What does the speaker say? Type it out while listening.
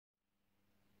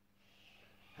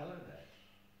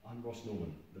I'm Ross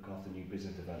Norman, look after new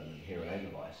business development here at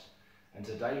Edelweiss, and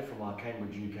today from our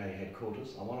Cambridge UK headquarters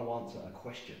I want to answer a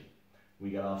question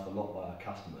we get asked a lot by our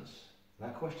customers. And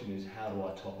that question is, how do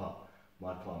I top up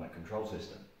my climate control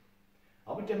system?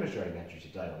 I'll be demonstrating that to you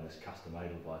today on this custom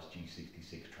Edelweiss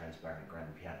G66 transparent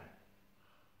grand piano.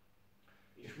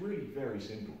 It's really very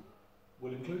simple.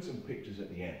 We'll include some pictures at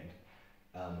the end,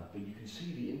 but you can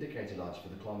see the indicator lights for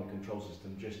the climate control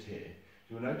system just here.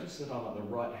 You'll notice that I'm at the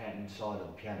right hand side of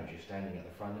the piano, just standing at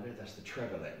the front of it. That's the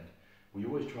treble end. We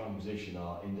always try and position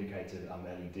our indicator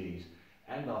LEDs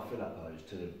and our fill-up hose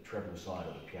to the treble side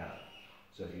of the piano.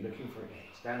 So if you're looking for it,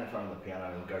 stand in front of the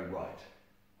piano and go right.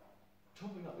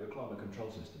 Topping up your climate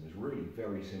control system is really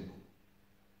very simple.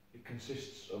 It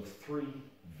consists of 3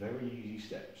 very easy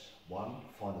steps. 1,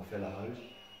 find the filler hose.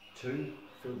 2,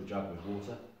 fill the jug with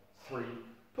water. 3,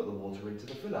 put the water into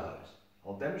the filler hose.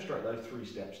 I'll demonstrate those 3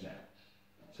 steps now.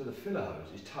 So the filler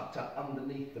hose is tucked up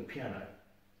underneath the piano.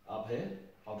 Up here,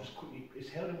 I'll just quickly, it's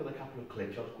held in with a couple of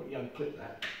clips. I'll just quickly unclip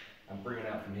that and bring it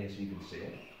out from here so you can see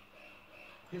it.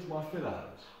 Here's my filler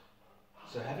hose.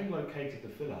 So having located the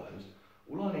filler hose,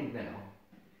 all I need now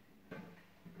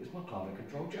is my climate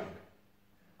control jug.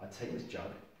 I take this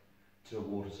jug to a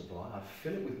water supply, I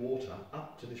fill it with water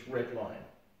up to this red line.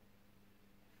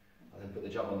 I then put the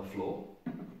jug on the floor,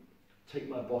 take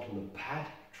my bottle of pad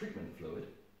treatment fluid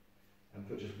and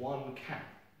put just one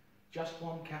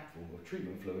capful of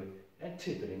treatment fluid and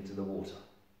tip it into the water.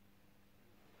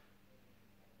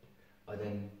 I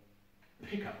then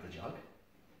pick up the jug,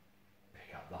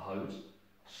 pick up the hose,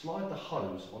 slide the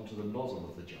hose onto the nozzle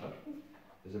of the jug.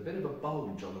 There's a bit of a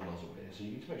bulge on the nozzle here, so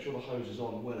you need to make sure the hose is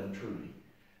on well and truly.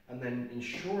 And then,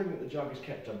 ensuring that the jug is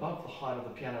kept above the height of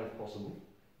the piano if possible,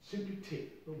 simply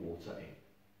tip the water in.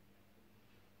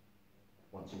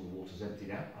 Once all the water's emptied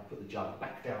out, I put the jug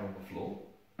back down on the floor.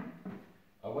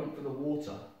 I wait for the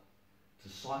water to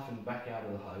siphon back out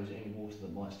of the hose, any water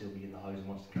that might still be in the hose and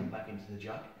wants to come back into the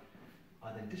jug.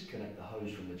 I then disconnect the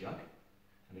hose from the jug,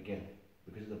 and again,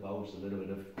 because of the bulge, there's a little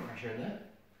bit of pressure in there.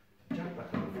 Jug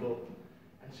back on the floor,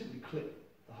 and simply clip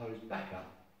the hose back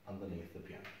up underneath the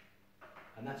piano.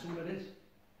 And that's all it is.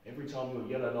 Every time your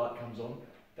yellow light comes on,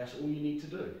 that's all you need to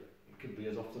do. It could be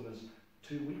as often as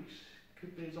 2 weeks, it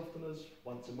could be as often as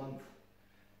once a month,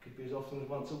 it could be as often as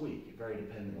once a week. It's very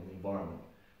dependent on the environment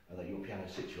that your piano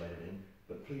is situated in.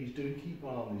 But please do keep an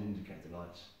eye on these indicator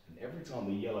lights, and every time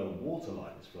the yellow water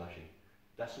light is flashing,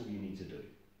 that's all you need to do.